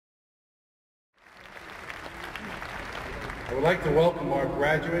I would like to welcome our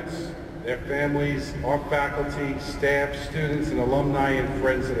graduates, their families, our faculty, staff, students, and alumni and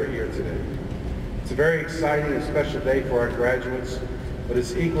friends that are here today. It's a very exciting and special day for our graduates, but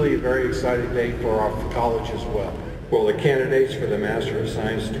it's equally a very exciting day for our college as well. Will the candidates for the Master of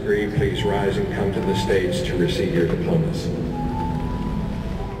Science degree please rise and come to the stage to receive your diplomas?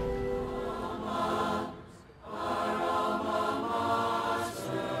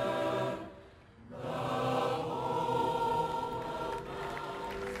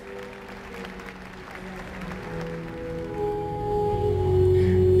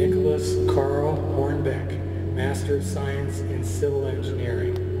 Carl Hornbeck, Master of Science in Civil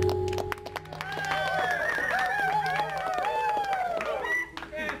Engineering.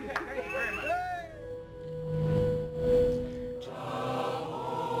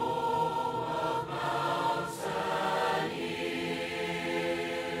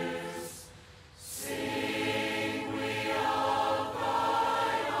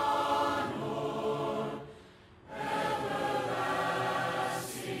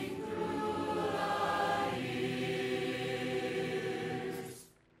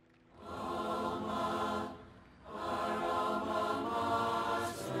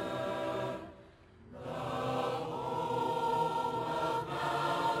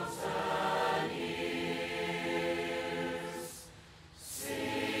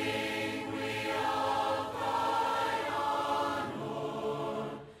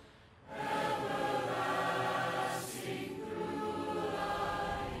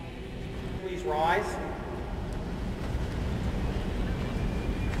 Please rise.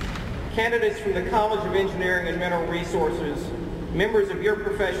 Candidates from the College of Engineering and Mineral Resources, members of your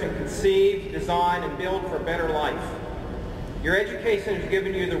profession conceive, design, and build for a better life. Your education has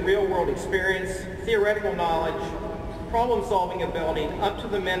given you the real-world experience, theoretical knowledge, problem-solving ability, and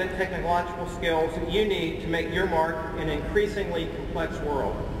up-to-the-minute technological skills that you need to make your mark in an increasingly complex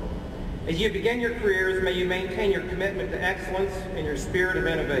world. As you begin your careers, may you maintain your commitment to excellence and your spirit of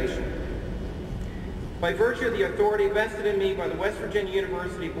innovation. By virtue of the authority vested in me by the West Virginia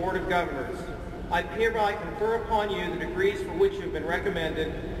University Board of Governors, I hereby confer upon you the degrees for which you have been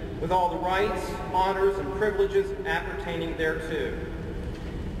recommended, with all the rights, honors, and privileges appertaining thereto.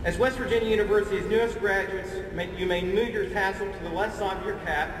 As West Virginia University's newest graduates, you may move your tassel to the left side of your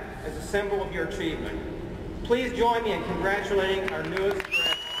cap as a symbol of your achievement. Please join me in congratulating our newest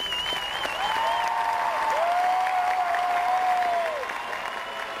graduates.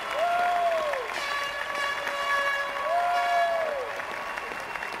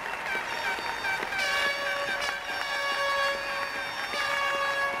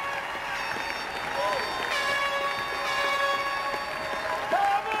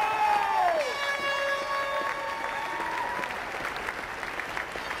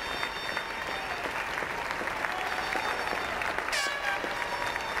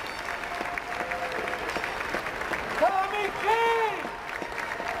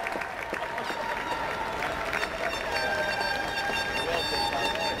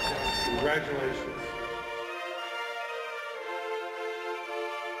 Congratulations.